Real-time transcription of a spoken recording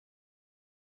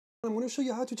I'm going to show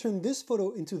you how to turn this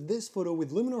photo into this photo with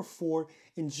Luminar 4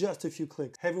 in just a few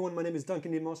clicks. Hey everyone, my name is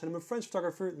Duncan Dimanche and I'm a French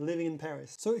photographer living in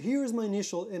Paris. So here is my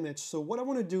initial image. So what I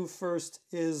want to do first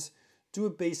is do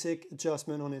a basic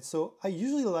adjustment on it. So I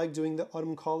usually like doing the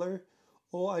autumn color,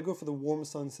 or I go for the warm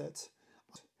sunset.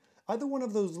 Either one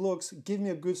of those looks give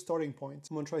me a good starting point.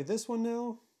 I'm going to try this one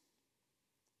now.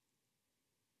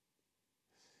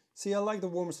 See, I like the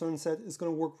warm sunset. It's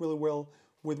going to work really well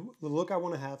with the look I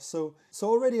want to have. So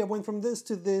already I went from this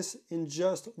to this in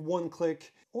just one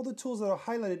click. All the tools that are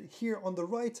highlighted here on the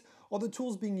right are the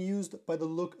tools being used by the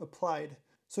look applied.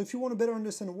 So if you want to better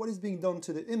understand what is being done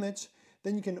to the image,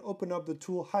 then you can open up the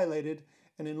tool highlighted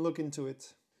and then look into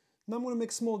it. Now I'm going to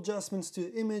make small adjustments to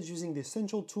the image using the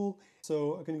Essential tool.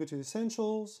 So I can go to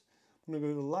Essentials, I'm going to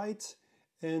go to Light,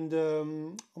 and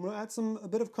I'm going to add a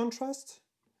bit of contrast,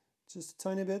 just a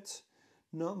tiny bit,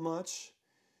 not much.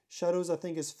 Shadows I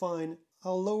think is fine.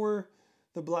 I'll lower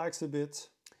the blacks a bit.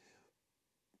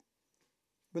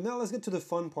 But now let's get to the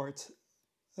fun part.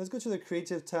 Let's go to the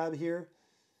Creative tab here,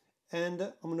 and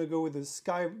I'm going to go with the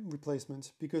sky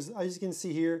replacement, because as you can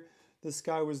see here, the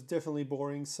sky was definitely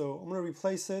boring. So I'm going to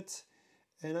replace it,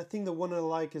 and I think the one I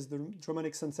like is the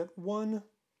Dramatic Sunset one.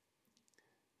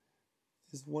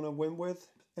 Is the one I went with.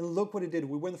 And look what it did.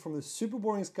 We went from a super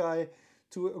boring sky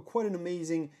to quite an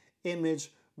amazing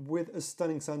image with a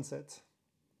stunning sunset.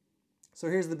 So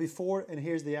here's the before and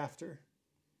here's the after.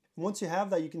 And once you have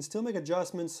that, you can still make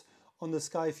adjustments on the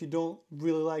sky if you don't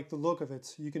really like the look of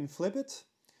it. You can flip it,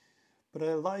 but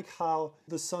I like how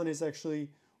the sun is actually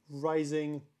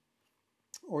rising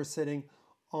or setting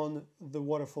on the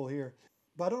waterfall here.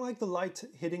 But I don't like the light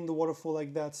hitting the waterfall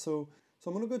like that, so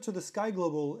I'm going to go to the sky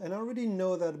global, and I already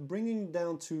know that bringing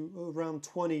down to around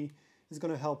 20 is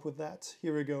going to help with that.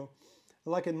 Here we go. I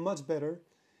like it much better.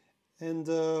 And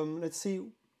let's see,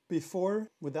 before,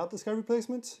 without the sky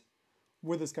replacement,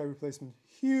 with the sky replacement.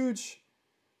 Huge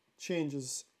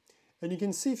changes. And you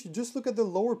can see if you just look at the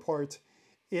lower part,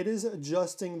 it is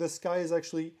adjusting, the sky is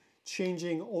actually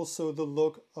changing also the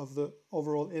look of the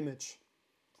overall image,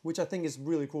 which I think is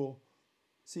really cool.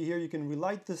 See here, you can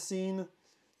relight the scene,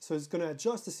 so it's going to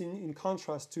adjust the scene in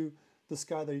contrast to the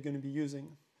sky that you're going to be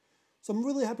using. So I'm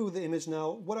really happy with the image now.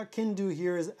 What I can do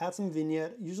here is add some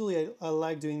vignette. Usually I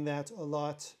like doing that a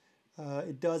lot.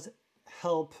 It does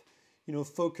help,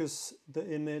 focus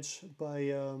the image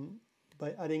by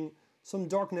adding some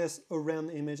darkness around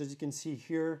the image, as you can see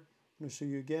here. I'm going to show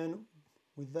you again,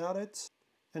 without it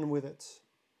and with it,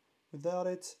 without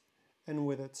it and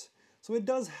with it. So it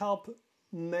does help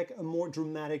make a more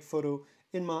dramatic photo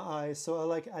in my eyes. So I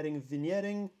like adding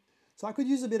vignetting. So I could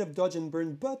use a bit of dodge and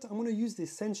burn, but I'm going to use the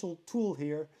Essential tool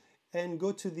here and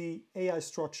go to the AI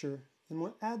structure. And I'm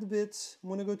going to add a bit, I'm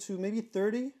going to go to maybe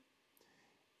 30.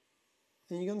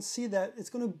 And you're going to see that it's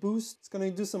going to boost, it's going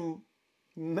to do some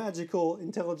magical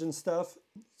intelligent stuff.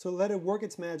 So let it work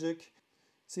its magic.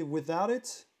 See, without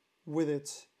it, with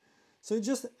it. So it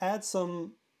just adds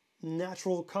some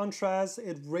natural contrast,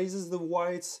 it raises the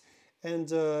whites,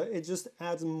 and it just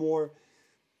adds more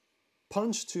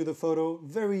punch to the photo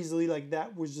very easily, like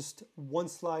that with just one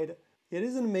slide. It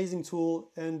is an amazing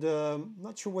tool, and I'm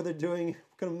not sure what they're doing,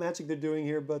 what kind of magic they're doing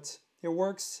here, but it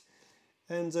works.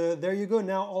 And there you go.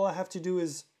 Now all I have to do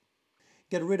is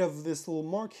get rid of this little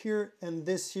mark here and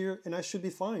this here, and I should be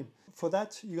fine. For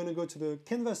that, you're going to go to the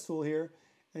Canvas tool here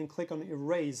and click on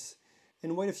Erase,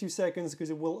 and wait a few seconds because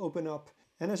it will open up.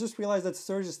 And I just realized that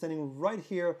Serge is standing right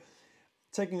here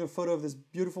taking a photo of this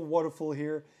beautiful waterfall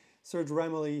here. Serge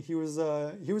Ramilly, he was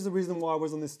the reason why I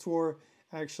was on this tour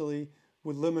actually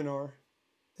with Luminar.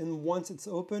 And once it's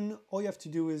open, all you have to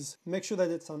do is make sure that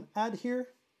it's on Add here.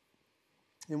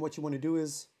 And what you want to do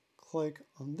is click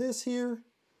on this here.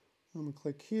 I'm going to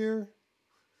click here.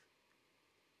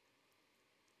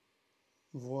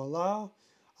 Voila.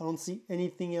 I don't see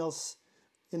anything else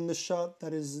in the shot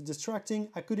that is distracting.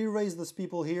 I could erase those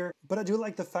people here, but I do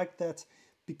like the fact that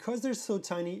because they're so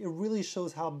tiny, it really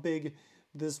shows how big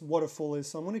this waterfall is.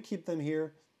 So I'm going to keep them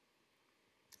here.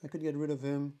 I could get rid of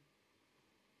him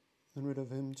and rid of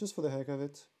him just for the heck of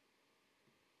it.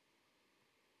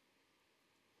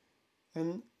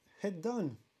 And hit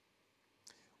done.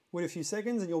 Wait a few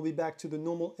seconds and you'll be back to the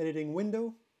normal editing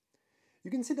window. You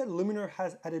can see that Luminar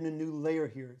has added a new layer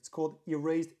here. It's called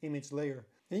Erased Image Layer.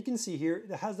 And you can see here,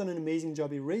 it has done an amazing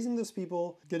job erasing those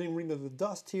people, getting rid of the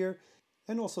dust here,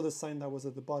 and also the sign that was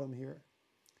at the bottom here.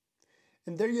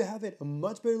 And there you have it, a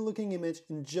much better looking image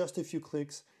in just a few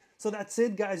clicks. So that's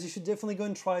it, guys. You should definitely go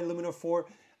and try Luminar 4.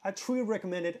 I truly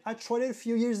recommend it. I tried it a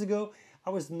few years ago.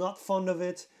 I was not fond of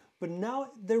it, but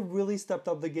now they really stepped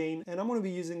up the game, and I'm going to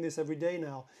be using this every day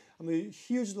now. I'm a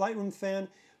huge Lightroom fan,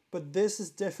 but this is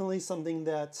definitely something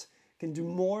that can do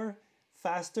more,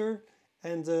 faster,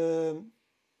 and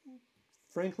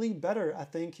frankly better, I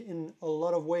think, in a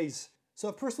lot of ways. So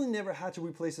I've personally never had to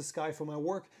replace a sky for my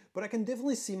work, but I can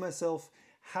definitely see myself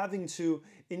having to,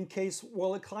 in case,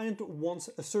 well, a client wants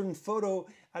a certain photo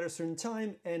at a certain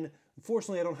time, and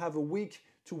unfortunately I don't have a week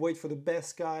to wait for the best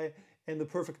sky and the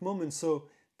perfect moment. So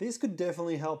this could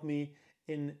definitely help me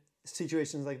in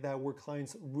situations like that where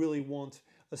clients really want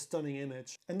a stunning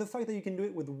image. And the fact that you can do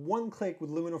it with one click with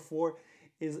Luminar 4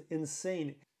 is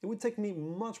insane. It would take me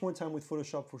much more time with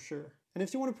Photoshop for sure. And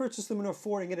if you want to purchase Luminar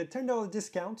 4 and get a $10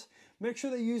 discount, make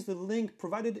sure that you use the link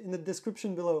provided in the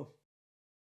description below.